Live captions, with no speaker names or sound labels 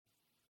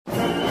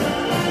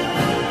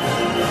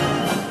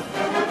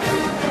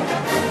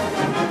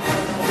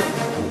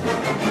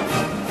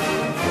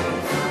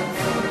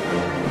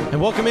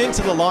Welcome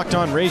into the Locked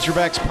On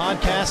Razorbacks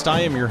podcast. I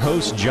am your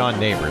host, John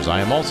Neighbors.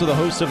 I am also the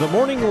host of The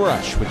Morning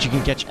Rush, which you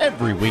can catch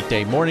every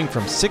weekday morning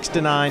from 6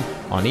 to 9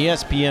 on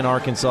ESPN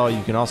Arkansas.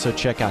 You can also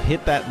check out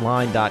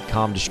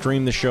hitthatline.com to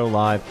stream the show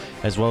live,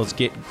 as well as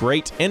get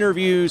great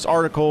interviews,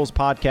 articles,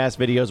 podcast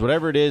videos,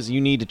 whatever it is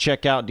you need to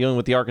check out dealing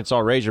with the Arkansas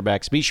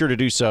Razorbacks. Be sure to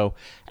do so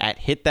at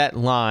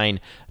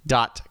hitthatline.com.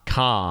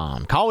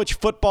 College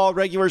football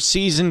regular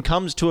season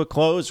comes to a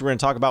close. We're going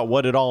to talk about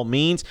what it all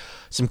means,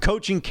 some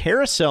coaching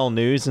carousel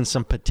news, and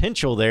some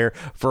potential there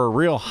for a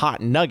real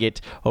hot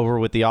nugget over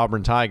with the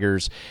Auburn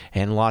Tigers,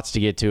 and lots to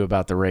get to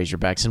about the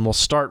Razorbacks. And we'll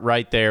start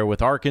right there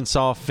with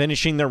Arkansas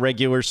finishing their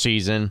regular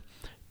season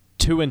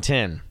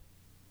 2-10,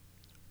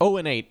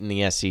 0-8 in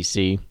the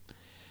SEC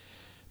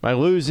by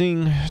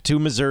losing to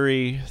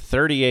Missouri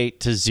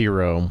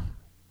 38-0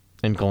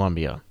 in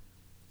Columbia.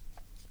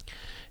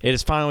 It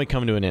has finally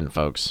come to an end,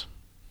 folks.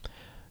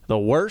 The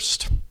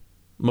worst,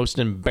 most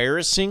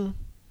embarrassing,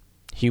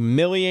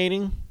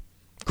 humiliating,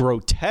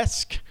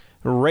 grotesque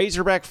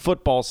Razorback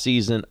football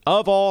season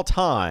of all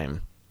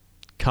time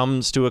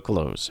comes to a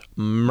close,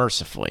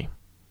 mercifully.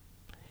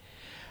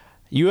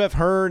 You have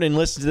heard and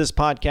listened to this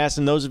podcast,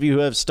 and those of you who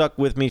have stuck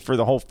with me for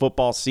the whole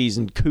football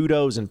season,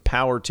 kudos and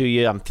power to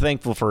you. I'm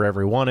thankful for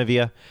every one of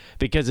you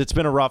because it's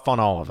been a rough on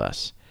all of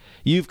us.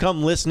 You've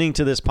come listening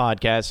to this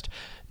podcast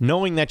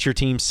knowing that your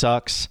team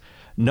sucks,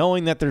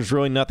 knowing that there's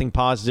really nothing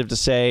positive to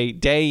say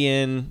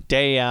day in,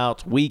 day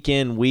out, week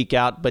in, week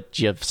out, but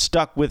you've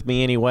stuck with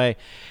me anyway,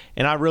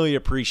 and I really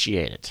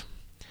appreciate it.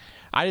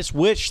 I just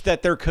wish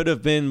that there could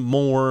have been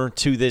more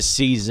to this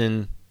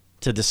season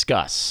to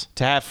discuss,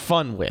 to have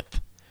fun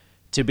with,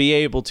 to be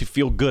able to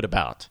feel good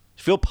about,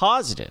 feel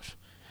positive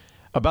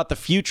about the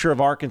future of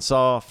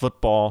Arkansas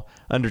football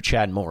under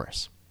Chad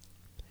Morris.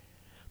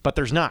 But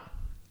there's not.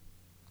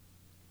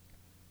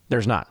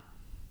 There's not.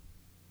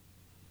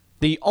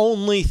 The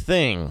only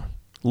thing,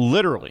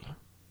 literally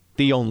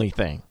the only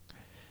thing,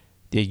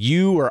 that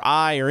you or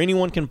I or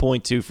anyone can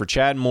point to for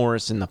Chad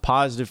Morris and the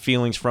positive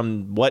feelings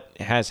from what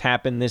has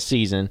happened this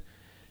season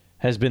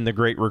has been the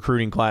great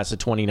recruiting class of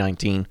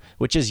 2019,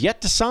 which is yet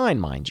to sign,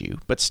 mind you,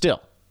 but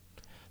still,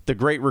 the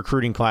great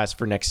recruiting class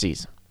for next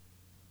season.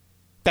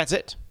 That's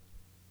it.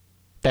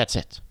 That's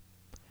it.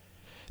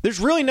 There's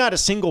really not a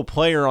single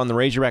player on the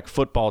Razorback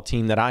football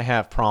team that I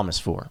have promise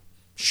for.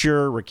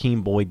 Sure,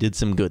 Rakeem Boyd did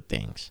some good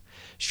things.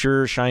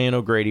 Sure, Cheyenne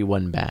O'Grady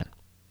wasn't bad.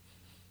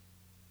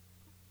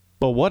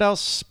 But what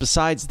else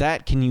besides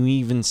that can you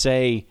even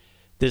say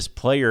this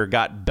player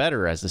got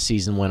better as the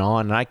season went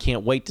on, and I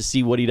can't wait to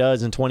see what he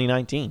does in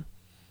 2019?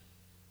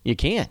 You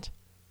can't,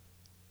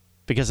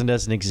 because it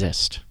doesn't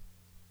exist.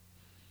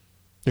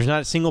 There's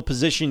not a single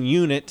position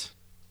unit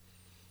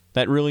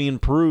that really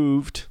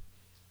improved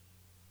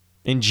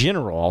in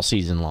general all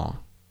season long.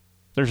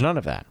 There's none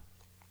of that.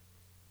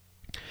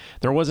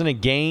 There wasn't a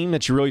game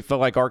that you really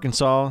felt like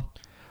Arkansas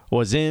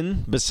was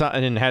in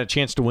and had a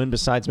chance to win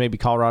besides maybe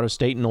Colorado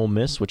State and Ole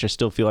Miss, which I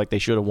still feel like they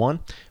should have won,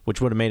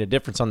 which would have made a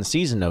difference on the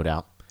season, no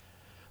doubt.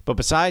 But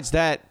besides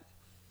that,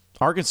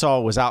 Arkansas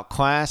was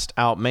outclassed,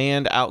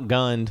 outmanned,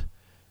 outgunned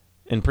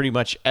in pretty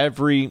much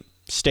every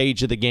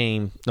stage of the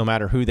game, no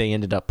matter who they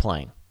ended up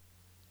playing.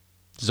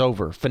 It's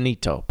over,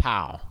 finito,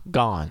 pow,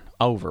 gone,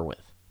 over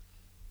with.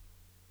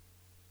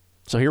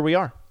 So here we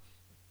are.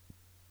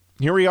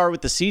 Here we are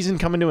with the season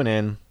coming to an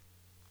end.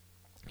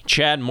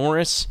 Chad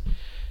Morris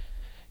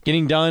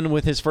getting done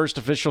with his first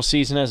official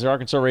season as the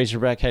Arkansas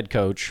Razorback head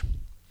coach.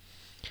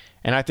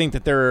 And I think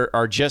that there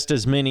are just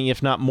as many,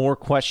 if not more,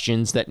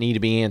 questions that need to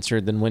be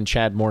answered than when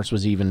Chad Morris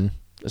was even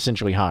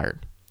essentially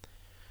hired.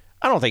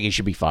 I don't think he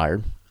should be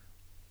fired.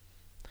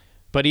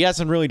 But he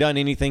hasn't really done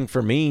anything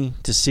for me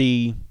to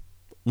see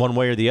one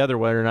way or the other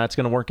whether or not it's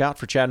going to work out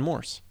for Chad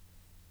Morris.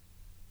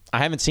 I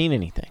haven't seen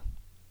anything.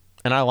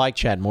 And I like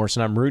Chad Morris,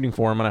 and I'm rooting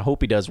for him, and I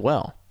hope he does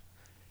well.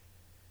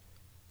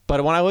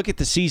 But when I look at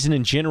the season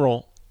in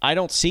general, I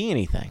don't see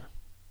anything.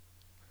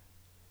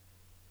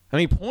 I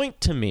mean,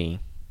 point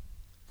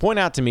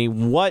out to me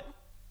what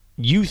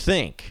you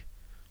think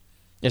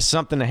is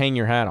something to hang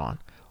your hat on,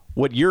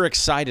 what you're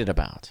excited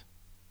about,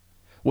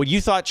 what you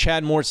thought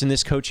Chad Morris and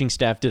this coaching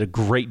staff did a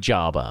great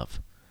job of.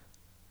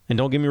 And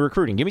don't give me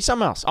recruiting. Give me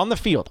something else. On the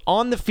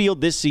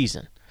field this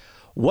season,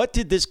 what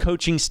did this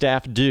coaching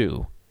staff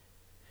do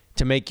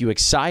to make you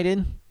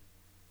excited,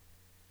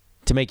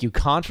 to make you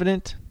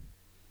confident,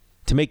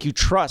 to make you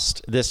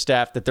trust this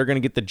staff that they're going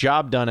to get the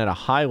job done at a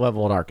high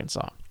level at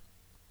Arkansas?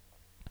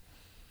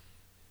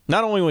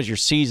 Not only was your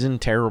season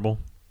terrible,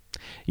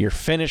 your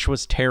finish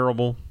was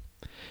terrible,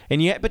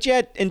 but you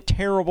had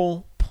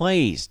terrible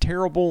plays,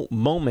 terrible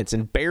moments,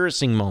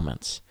 embarrassing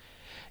moments.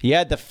 You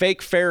had the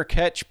fake fair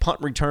catch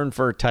punt return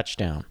for a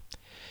touchdown.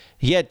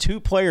 You had two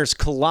players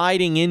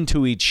colliding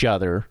into each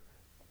other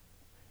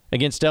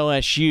against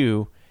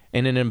LSU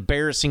in an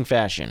embarrassing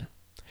fashion.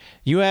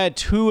 You had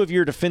two of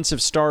your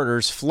defensive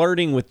starters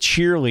flirting with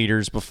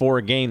cheerleaders before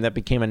a game that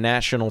became a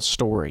national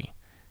story.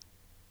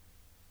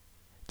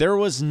 There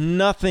was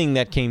nothing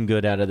that came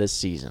good out of this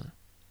season.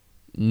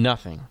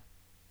 Nothing.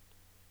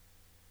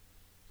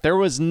 There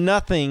was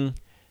nothing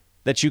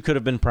that you could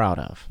have been proud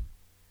of.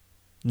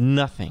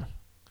 Nothing.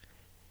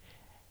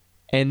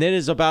 And that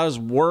is about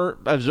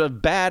as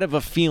bad of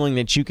a feeling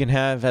that you can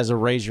have as a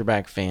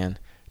Razorback fan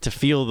to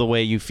feel the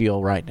way you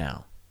feel right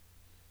now.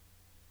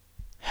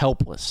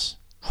 Helpless,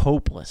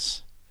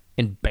 hopeless,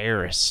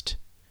 embarrassed,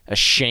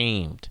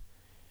 ashamed.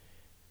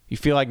 You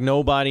feel like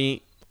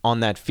nobody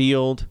on that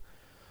field,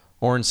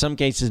 or in some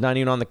cases not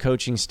even on the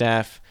coaching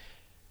staff,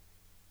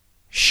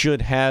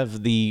 should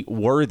have the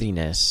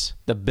worthiness,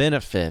 the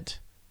benefit,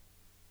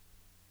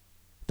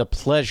 the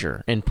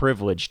pleasure and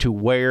privilege to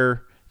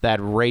wear that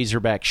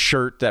Razorback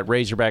shirt, that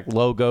Razorback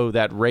logo,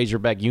 that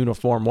Razorback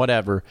uniform,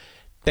 whatever.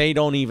 They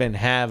don't even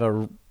have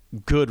a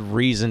good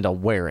reason to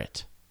wear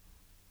it.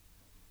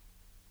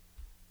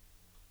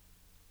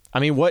 I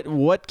mean,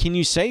 what can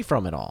you say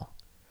from it all?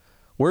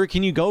 Where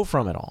can you go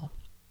from it all?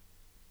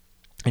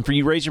 And for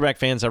you Razorback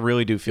fans, I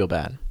really do feel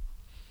bad.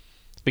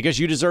 Because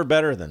you deserve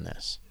better than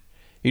this.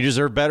 You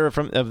deserve better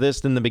of this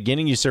than the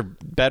beginning. You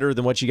deserve better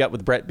than what you got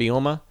with Brett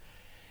Bielema.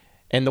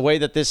 And the way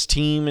that this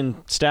team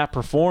and staff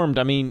performed,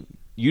 I mean,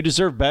 you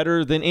deserve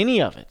better than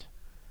any of it.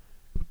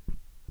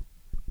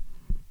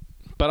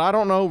 But I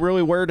don't know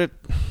really where to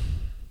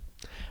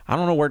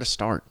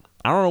start.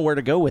 I don't know where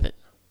to go with it.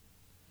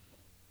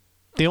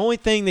 The only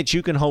thing that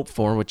you can hope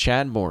for with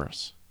Chad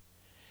Morris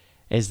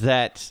is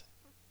that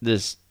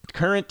this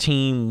current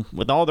team,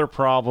 with all their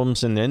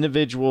problems and the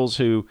individuals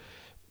who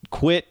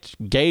quit,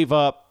 gave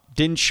up,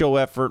 didn't show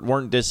effort,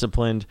 weren't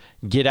disciplined,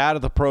 get out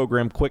of the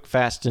program quick,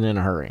 fast, and in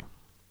a hurry.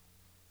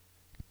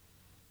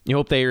 You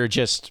hope they are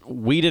just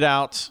weeded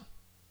out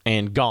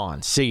and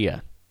gone. See ya.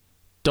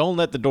 Don't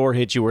let the door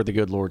hit you or the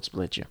good Lord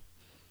split you.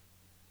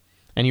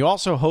 And you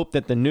also hope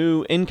that the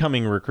new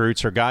incoming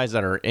recruits are guys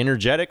that are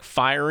energetic,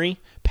 fiery,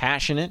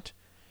 passionate,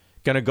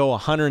 going to go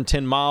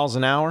 110 miles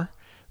an hour,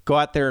 go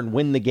out there and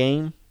win the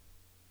game,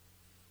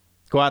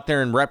 go out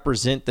there and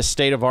represent the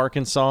state of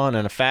Arkansas in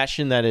a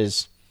fashion that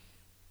is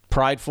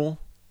prideful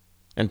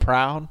and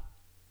proud.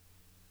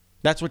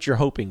 That's what you're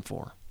hoping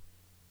for.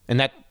 And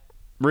that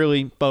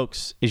really,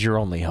 folks, is your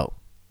only hope.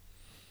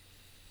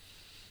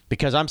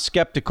 Because I'm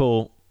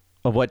skeptical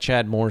of what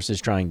Chad Morris is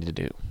trying to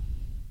do.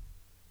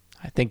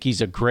 I think he's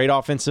a great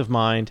offensive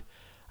mind.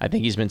 I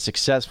think he's been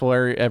successful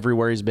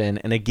everywhere he's been.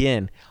 And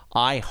again,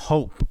 I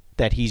hope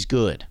that he's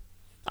good.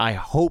 I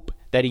hope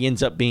that he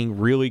ends up being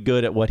really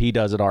good at what he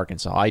does at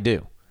Arkansas. I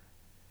do.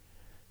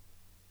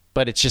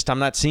 But it's just I'm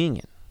not seeing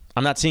it.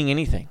 I'm not seeing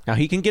anything. Now,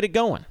 he can get it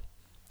going.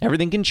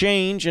 Everything can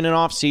change in an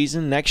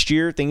offseason. Next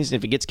year, things,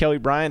 if it gets Kelly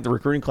Bryant, the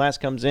recruiting class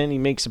comes in, he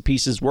makes the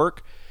pieces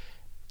work,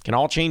 can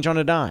all change on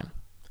a dime.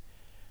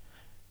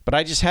 But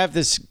I just have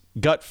this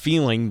gut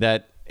feeling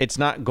that it's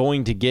not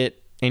going to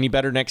get any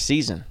better next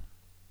season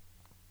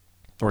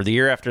or the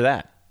year after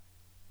that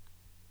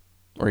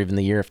or even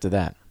the year after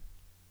that.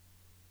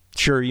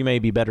 Sure, you may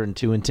be better than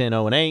 2-10,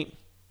 0-8,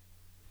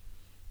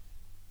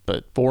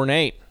 but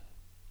 4-8,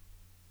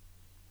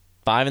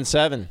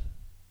 5-7,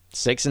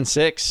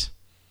 6-6.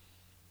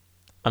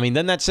 I mean,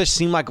 doesn't that just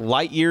seem like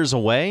light years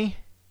away?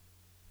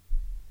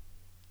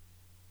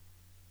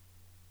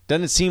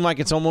 Doesn't it seem like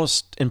it's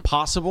almost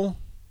impossible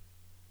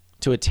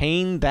to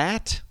attain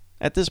that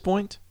at this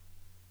point?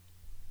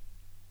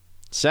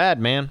 Sad,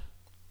 man.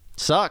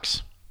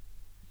 Sucks.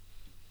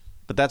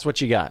 But that's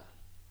what you got.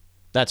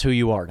 That's who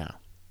you are now.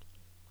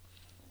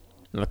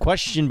 And the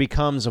question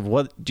becomes of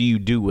what do you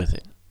do with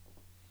it?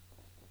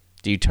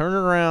 Do you turn it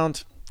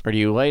around or do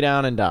you lay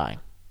down and die?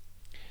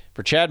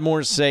 For Chad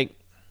Moore's sake,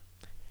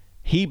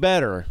 he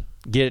better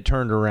get it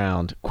turned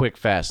around quick,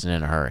 fast, and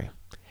in a hurry.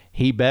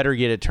 He better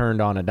get it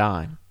turned on a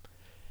dime.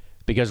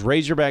 Because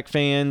Razorback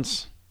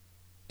fans,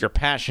 you're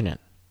passionate.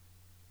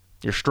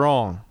 You're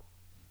strong.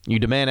 You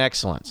demand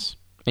excellence.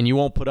 And you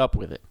won't put up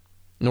with it.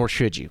 Nor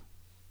should you.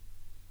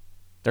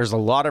 There's a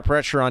lot of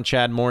pressure on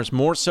Chad Morris,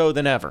 more so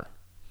than ever.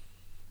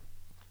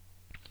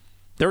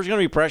 There was going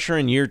to be pressure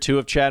in year 2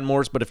 of Chad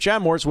Morris, but if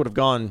Chad Morris would have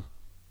gone,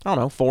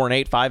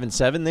 4-8,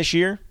 5-7 this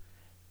year,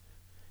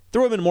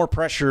 there would have been more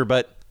pressure,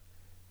 but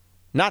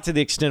not to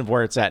the extent of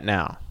where it's at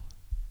now.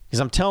 Because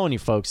I'm telling you,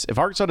 folks, if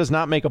Arkansas does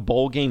not make a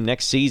bowl game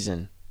next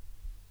season,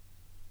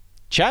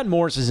 Chad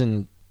Morris is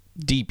in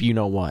deep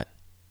you-know-what.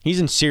 He's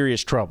in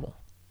serious trouble.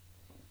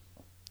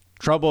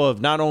 Trouble of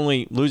not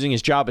only losing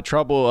his job, but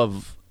trouble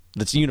of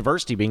the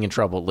university being in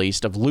trouble, at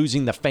least, of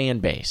losing the fan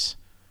base.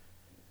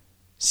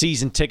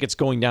 Season tickets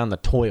going down the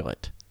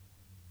toilet.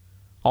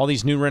 All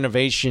these new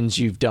renovations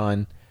you've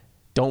done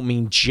don't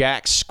mean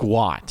jack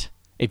squat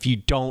if you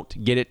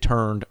don't get it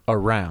turned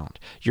around.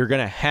 You're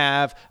going to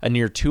have a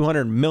near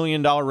 $200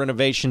 million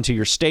renovation to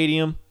your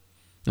stadium,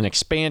 an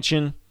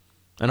expansion,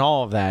 and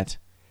all of that,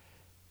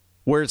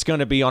 where it's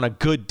going to be on a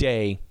good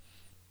day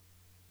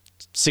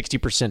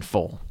 60%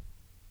 full,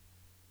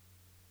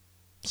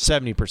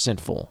 70%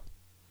 full.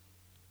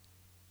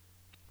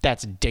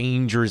 That's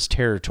dangerous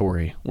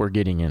territory we're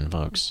getting in,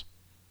 folks.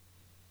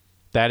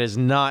 That is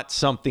not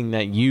something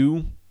that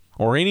you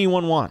or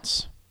anyone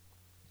wants.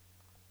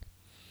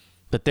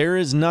 But there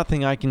is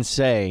nothing I can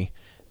say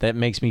that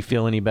makes me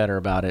feel any better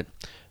about it.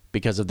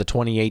 because of the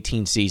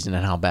 2018 season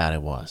and how bad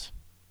it was,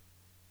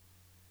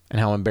 and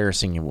how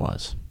embarrassing it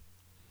was,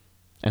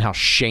 and how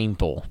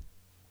shameful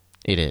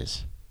it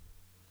is.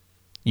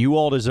 You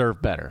all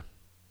deserve better.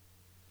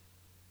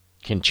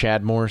 Can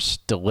Chad Morris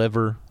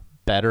deliver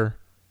better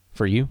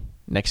for you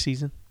next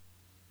season?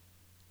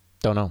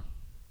 Don't know.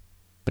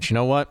 But you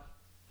know what?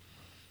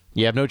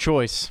 You have no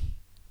choice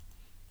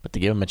but to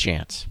give him a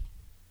chance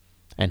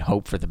and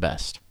hope for the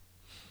best.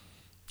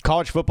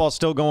 College football's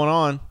still going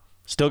on.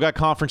 Still got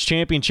conference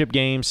championship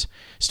games.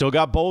 Still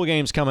got bowl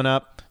games coming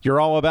up.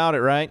 You're all about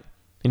it, right?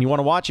 And you want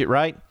to watch it,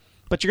 right?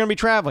 But you're going to be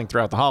traveling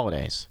throughout the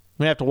holidays.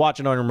 You have to watch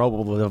it on your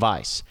mobile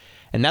device.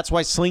 And that's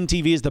why Sling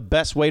TV is the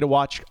best way to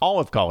watch all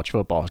of college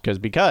football.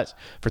 Because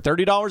for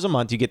 $30 a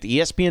month, you get the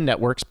ESPN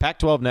networks,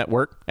 Pac-12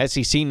 network,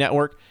 SEC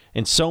network,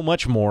 and so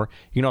much more.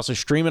 You can also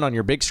stream it on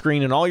your big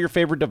screen and all your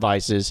favorite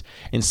devices.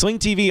 And Sling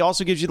TV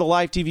also gives you the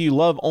live TV you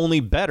love, only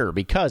better,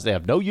 because they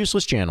have no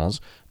useless channels,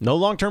 no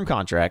long-term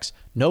contracts,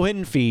 no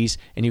hidden fees,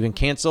 and you can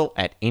cancel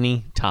at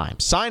any time.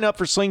 Sign up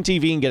for Sling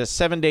TV and get a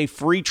 7-day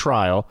free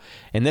trial.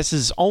 And this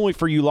is only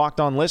for you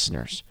Locked On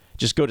listeners.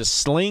 Just go to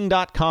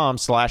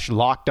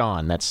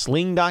sling.com/lockedon. That's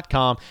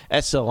sling.com,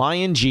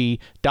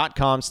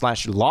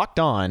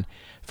 SLING.com/lockedon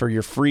for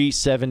your free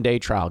 7-day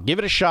trial. Give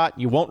it a shot.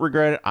 You won't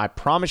regret it. I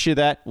promise you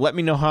that. Let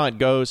me know how it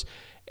goes,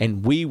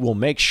 and we will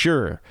make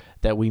sure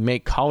that we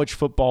make college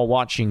football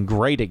watching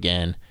great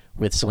again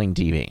with Sling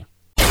TV.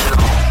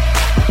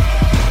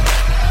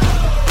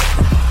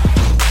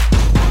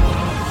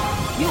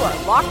 You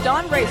are Locked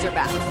On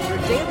Razorbacks, your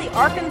daily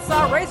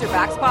Arkansas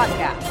Razorbacks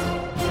podcast.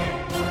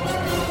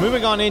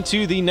 Moving on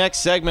into the next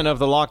segment of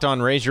the Locked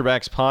On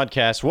Razorbacks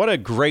podcast. What a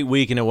great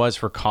weekend it was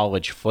for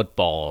college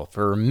football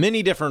for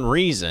many different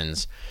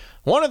reasons.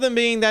 One of them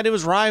being that it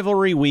was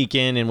rivalry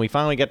weekend, and we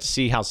finally got to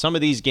see how some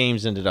of these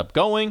games ended up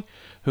going,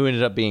 who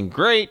ended up being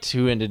great,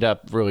 who ended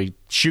up really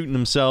shooting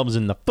themselves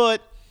in the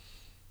foot,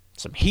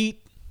 some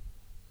heat,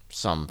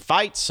 some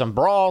fights, some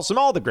brawls, some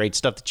all the great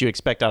stuff that you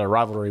expect out of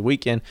rivalry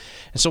weekend.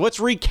 And so let's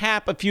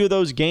recap a few of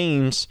those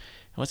games.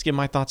 Let's get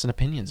my thoughts and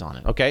opinions on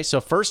it. Okay,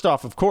 so first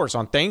off, of course,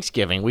 on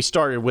Thanksgiving, we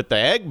started with the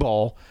Egg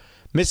Bowl.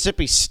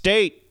 Mississippi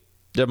State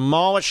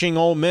demolishing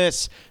Ole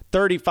Miss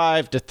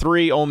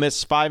 35-3. Ole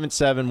Miss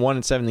 5-7,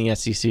 1-7 in the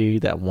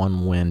SEC. That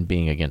one win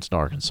being against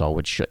Arkansas,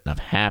 which shouldn't have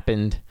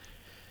happened.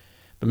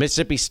 But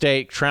Mississippi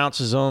State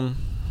trounces them,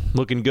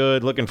 looking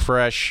good, looking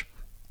fresh.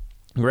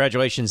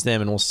 Congratulations to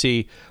them, and we'll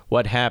see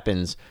what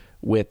happens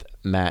with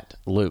Matt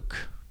Luke.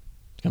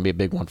 Going to be a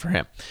big one for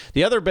him.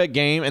 The other big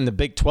game, in the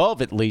Big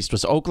 12 at least,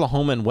 was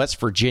Oklahoma and West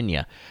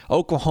Virginia.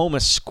 Oklahoma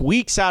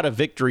squeaks out a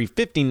victory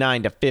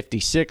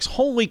 59-56.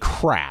 Holy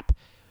crap.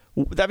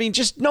 I mean,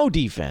 just no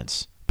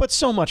defense, but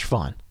so much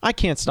fun. I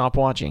can't stop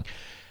watching.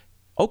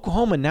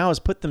 Oklahoma now has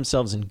put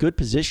themselves in good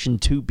position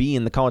to be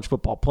in the college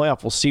football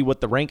playoff. We'll see what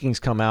the rankings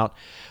come out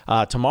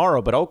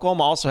tomorrow, but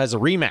Oklahoma also has a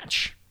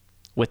rematch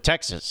with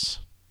Texas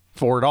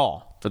for it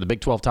all, for the Big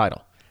 12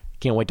 title.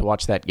 Can't wait to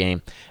watch that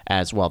game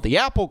as well. The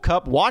Apple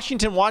Cup,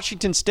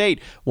 Washington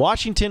State.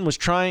 Washington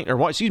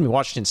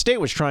State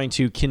was trying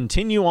to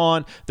continue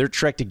on their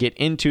trek to get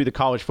into the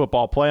college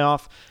football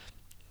playoff,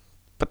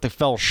 but they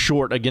fell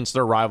short against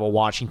their rival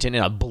Washington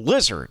in a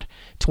blizzard.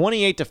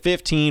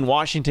 28-15,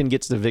 Washington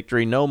gets the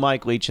victory. No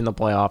Mike Leach in the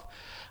playoff.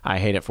 I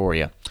hate it for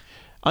you.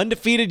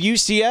 Undefeated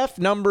UCF,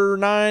 number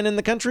 9 in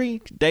the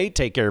country. They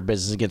take care of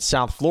business against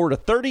South Florida.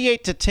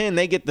 38-10,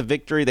 they get the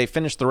victory. They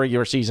finish the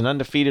regular season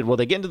undefeated. Will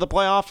they get into the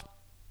playoff?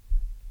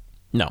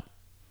 No.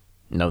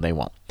 No, they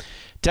won't.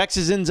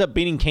 Texas ends up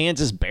beating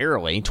Kansas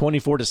barely,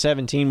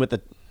 24-17 with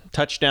a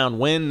touchdown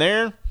win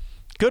there.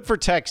 Good for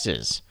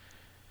Texas.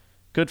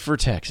 Good for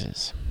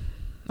Texas.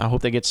 I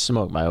hope they get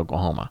smoked by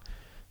Oklahoma.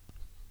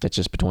 That's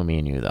just between me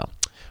and you, though.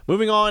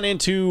 Moving on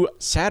into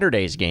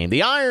Saturday's game,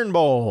 the Iron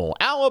Bowl,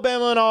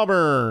 Alabama and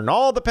Auburn,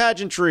 all the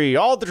pageantry,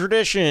 all the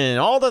tradition,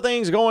 all the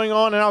things going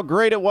on and how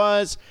great it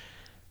was.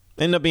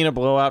 Ended up being a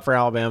blowout for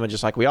Alabama,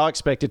 just like we all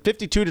expected,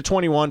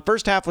 52-21.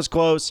 First half was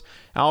close.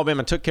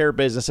 Alabama took care of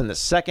business in the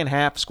second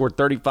half, scored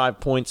 35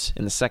 points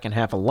in the second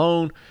half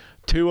alone.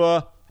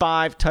 Tua,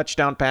 5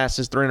 touchdown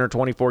passes,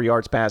 324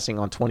 yards passing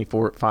on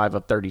 5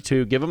 of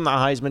 32. Give them the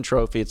Heisman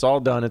Trophy. It's all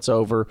done. It's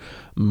over.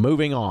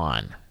 Moving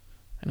on.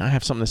 And I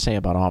have something to say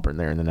about Auburn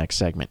there in the next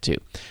segment, too.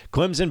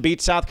 Clemson beat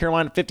South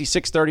Carolina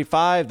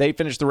 56-35. They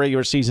finished the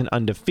regular season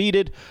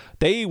undefeated.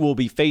 They will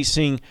be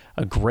facing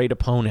a great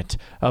opponent,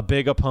 a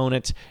big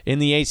opponent in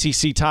the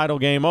ACC title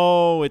game.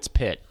 Oh, it's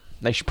Pitt.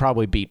 They should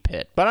probably beat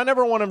Pitt. But I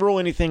never want to rule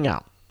anything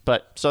out.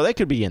 So they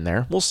could be in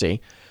there. We'll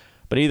see.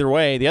 But either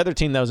way, the other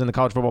team that was in the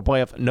college football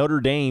playoff, Notre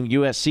Dame,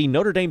 USC.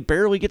 Notre Dame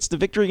barely gets the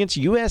victory against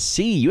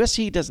USC.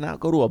 USC does not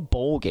go to a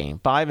bowl game.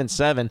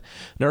 5-7.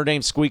 Notre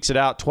Dame squeaks it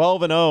out.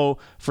 12-0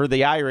 for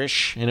the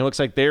Irish. And it looks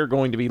like they're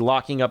going to be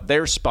locking up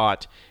their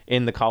spot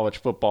in the college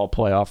football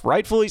playoff.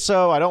 Rightfully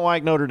so. I don't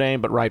like Notre Dame,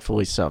 but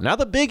rightfully so. Now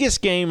the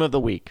biggest game of the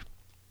week.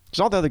 Because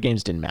all the other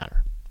games didn't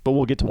matter. But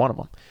we'll get to one of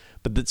them.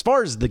 But as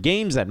far as the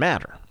games that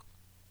matter,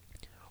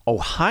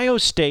 Ohio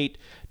State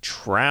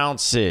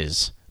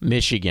trounces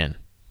Michigan.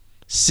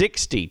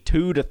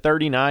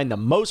 62-39, the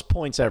most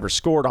points ever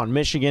scored on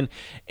Michigan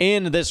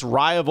in this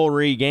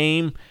rivalry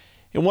game.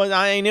 It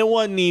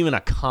wasn't even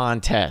a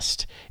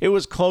contest. It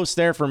was close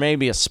there for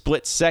maybe a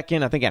split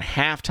second. I think at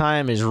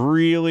halftime is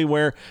really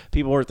where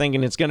people were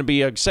thinking it's going to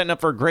be setting up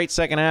for a great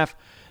second half.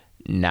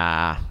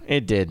 Nah,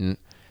 it didn't.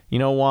 You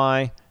know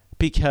why?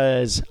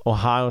 Because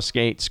Ohio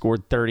State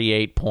scored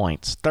 38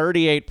 points.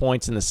 38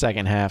 points in the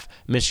second half.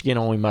 Michigan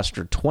only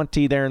mustered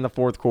 20 there in the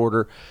fourth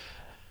quarter.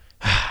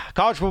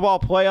 College football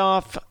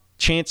playoff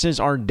chances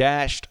are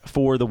dashed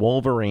for the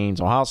Wolverines.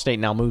 Ohio State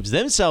now moves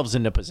themselves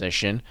into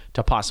position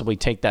to possibly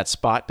take that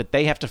spot, but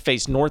they have to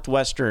face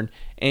Northwestern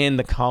in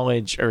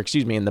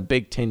the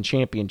Big Ten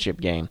championship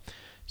game.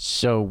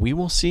 So we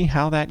will see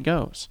how that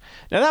goes.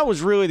 Now, that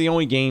was really the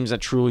only games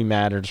that truly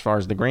mattered as far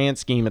as the grand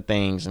scheme of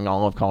things and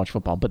all of college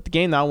football. But the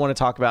game that I want to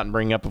talk about and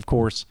bring up, of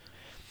course,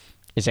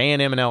 is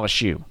A&M and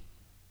LSU.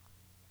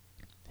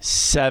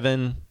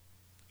 7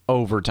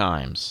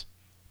 overtimes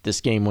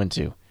this game went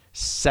to.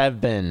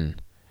 7.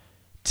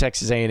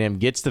 Texas A&M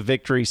gets the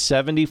victory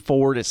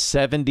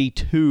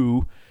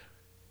 74-72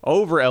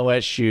 over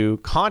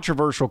LSU.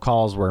 Controversial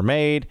calls were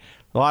made.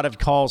 A lot of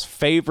calls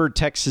favored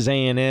Texas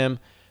A&M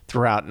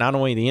throughout not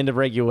only the end of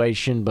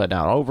regulation, but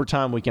now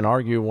overtime. We can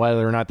argue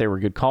whether or not they were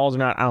good calls or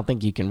not. I don't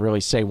think you can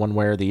really say one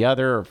way or the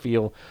other or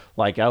feel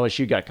like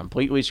LSU got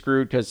completely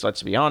screwed because,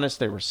 let's be honest,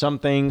 there were some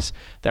things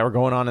that were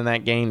going on in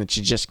that game that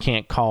you just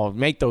can't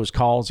make those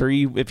calls. Or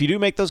if you do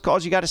make those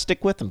calls, you got to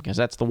stick with them because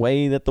that's the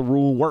way that the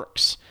rule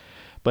works.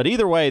 But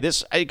either way,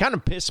 it kind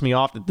of pissed me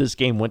off that this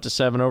game went to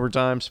 7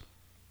 overtimes.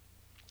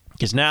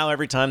 Because now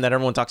every time that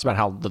everyone talks about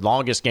how the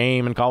longest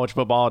game in college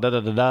football,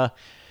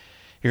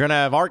 you're going to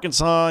have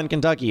Arkansas and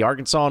Kentucky,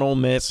 Arkansas and Ole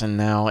Miss, and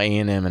now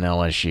A&M and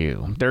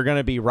LSU. They're going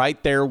to be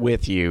right there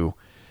with you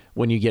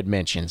when you get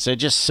mentioned. So it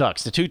just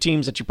sucks. The two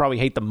teams that you probably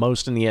hate the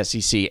most in the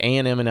SEC,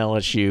 A&M and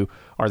LSU,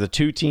 are the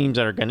two teams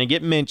that are going to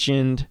get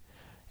mentioned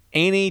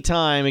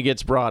anytime it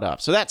gets brought up.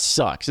 So that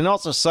sucks. And it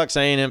also sucks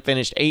A&M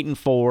finished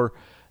 8-4,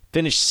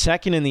 finished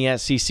second in the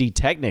SEC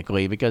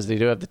technically because they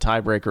do have the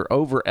tiebreaker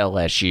over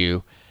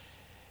LSU.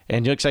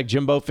 And it looks like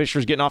Jimbo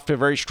Fisher's getting off to a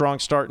very strong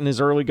start in his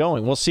early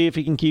going. We'll see if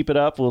he can keep it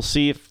up. We'll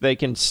see if they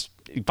can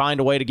find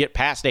a way to get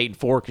past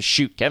 8-4 because,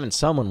 shoot, Kevin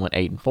Sumlin went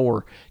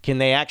 8-4. Can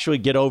they actually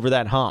get over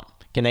that hump?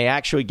 Can they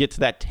actually get to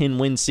that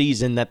 10-win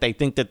season that they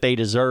think that they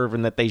deserve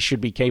and that they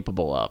should be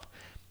capable of?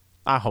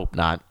 I hope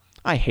not.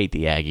 I hate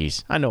the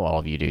Aggies. I know all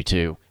of you do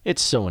too.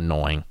 It's so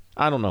annoying.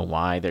 I don't know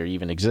why they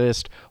even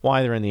exist,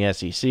 why they're in the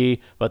SEC,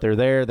 but they're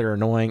there, they're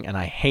annoying, and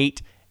I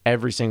hate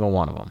every single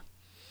one of them.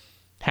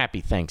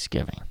 Happy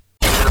Thanksgiving.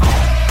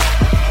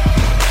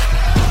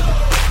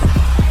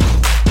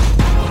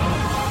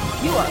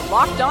 You are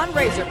Locked On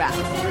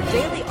Razorbacks, your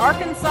daily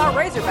Arkansas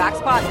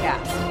Razorbacks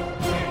podcast.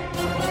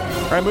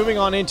 All right, moving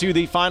on into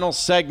the final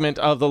segment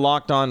of the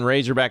Locked On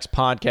Razorbacks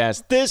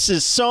podcast. This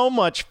is so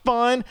much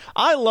fun.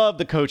 I love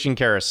the coaching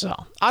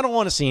carousel. I don't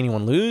want to see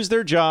anyone lose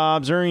their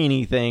jobs or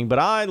anything, but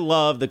I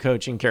love the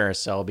coaching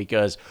carousel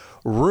because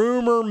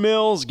rumor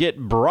mills get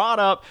brought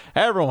up.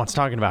 Everyone's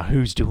talking about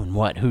who's doing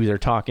what, who they're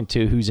talking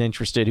to, who's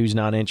interested, who's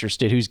not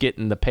interested, who's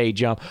getting the pay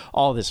jump,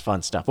 all this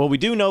fun stuff. Well, we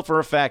do know for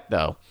a fact,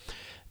 though,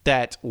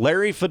 that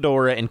Larry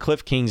Fedora and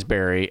Cliff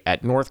Kingsbury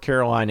at North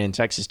Carolina and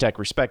Texas Tech,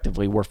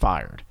 respectively, were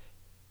fired.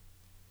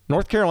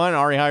 North Carolina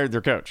already hired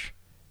their coach.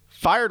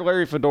 Fired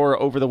Larry Fedora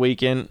over the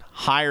weekend,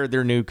 hired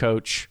their new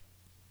coach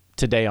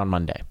today on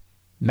Monday.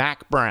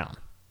 Mack Brown.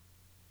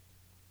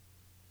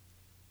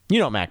 You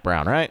know Mack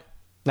Brown, right?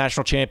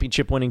 National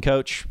championship winning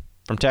coach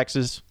from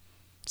Texas.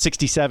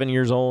 67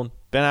 years old.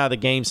 Been out of the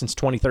game since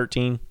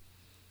 2013.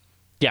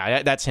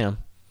 Yeah, that's him.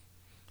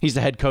 He's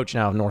the head coach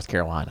now of North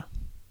Carolina.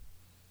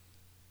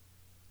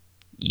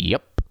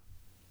 Yep.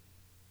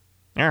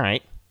 All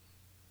right.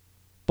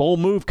 Bold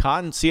move,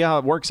 Cotton. See how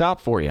it works out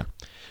for you.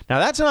 Now,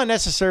 that's not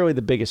necessarily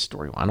the biggest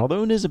storyline,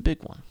 although it is a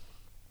big one.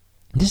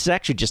 This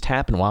actually just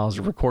happened while I was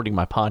recording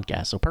my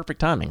podcast, so perfect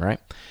timing, right?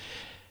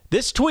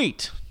 This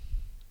tweet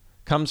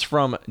comes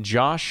from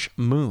Josh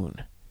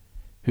Moon,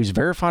 who's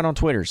verified on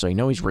Twitter, so you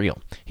know he's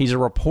real. He's a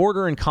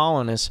reporter and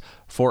columnist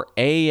for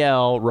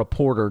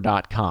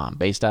ALReporter.com,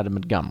 based out of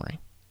Montgomery.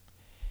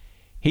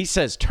 He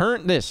says,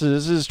 this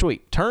is his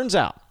tweet, turns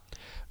out,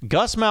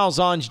 Gus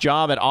Malzahn's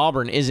job at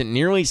Auburn isn't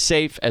nearly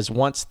safe as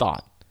once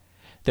thought.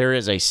 There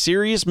is a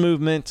serious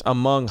movement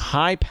among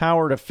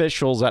high-powered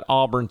officials at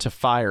Auburn to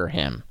fire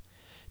him,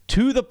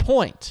 to the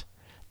point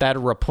that a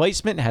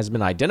replacement has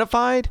been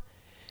identified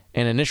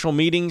and initial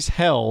meetings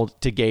held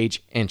to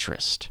gauge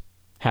interest.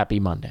 Happy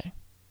Monday.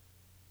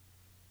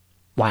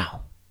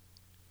 Wow.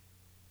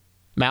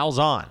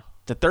 Malzahn,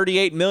 the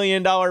 $38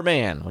 million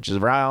man, which is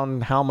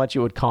around how much it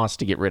would cost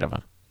to get rid of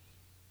him.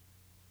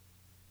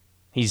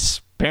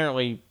 He's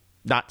apparently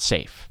not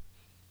safe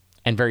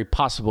and very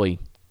possibly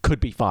could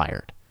be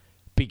fired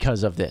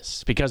because of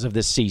this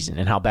season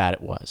and how bad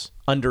it was.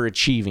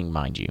 Underachieving,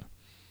 mind you.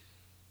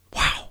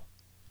 Wow.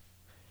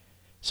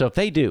 So if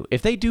they do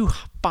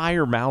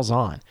fire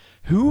Malzahn,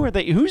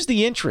 who's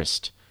the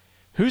interest?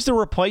 Who's the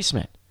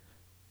replacement?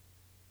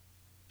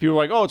 People are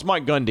like, oh, it's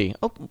Mike Gundy.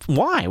 Oh,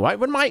 why?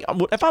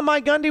 If I'm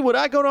Mike Gundy, would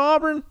I go to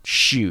Auburn?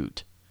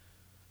 Shoot.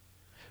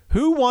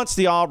 Who wants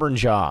the Auburn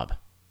job?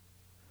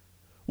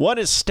 What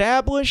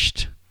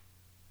established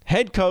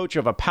head coach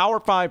of a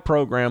Power 5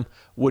 program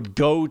would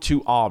go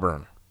to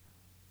Auburn?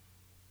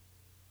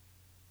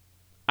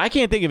 I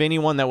can't think of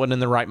anyone that would in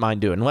their right mind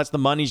do it, unless the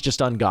money's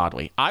just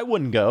ungodly. I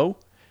wouldn't go.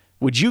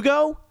 Would you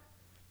go?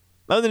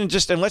 Other than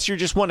unless you're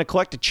just wanting to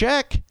collect a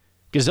check,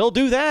 because they'll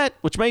do that,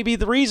 which may be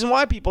the reason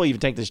why people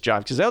even take this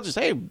job, because they'll just,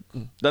 hey,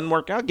 doesn't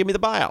work out, give me the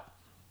buyout.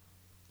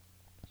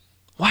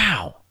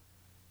 Wow.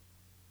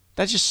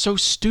 That's just so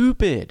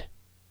stupid.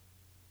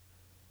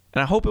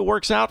 And I hope it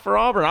works out for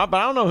Auburn, but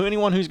I don't know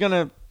anyone who's going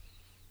to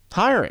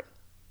hire it.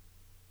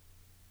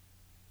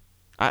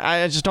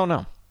 I just don't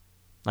know.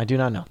 I do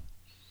not know.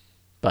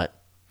 But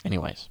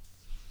anyways,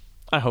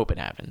 I hope it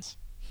happens.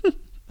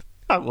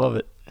 I love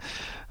it.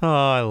 Oh,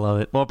 I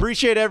love it. Well,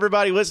 appreciate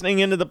everybody listening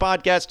into the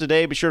podcast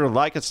today. Be sure to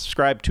like and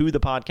subscribe to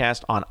the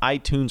podcast on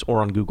iTunes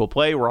or on Google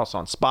Play. We're also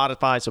on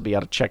Spotify, so be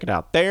able to check it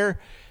out there.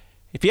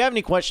 If you have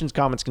any questions,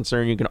 comments,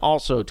 concerns, you can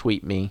also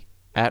tweet me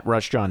at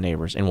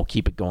RushJohnNeighbors, and we'll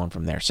keep it going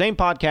from there. Same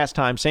podcast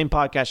time, same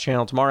podcast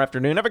channel tomorrow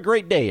afternoon. Have a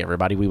great day,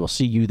 everybody. We will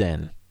see you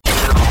then.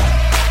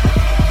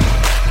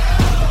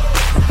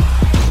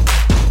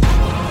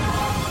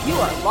 You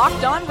are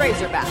Locked On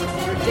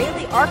Razorbacks, your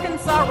daily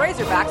Arkansas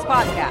Razorbacks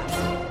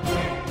podcast.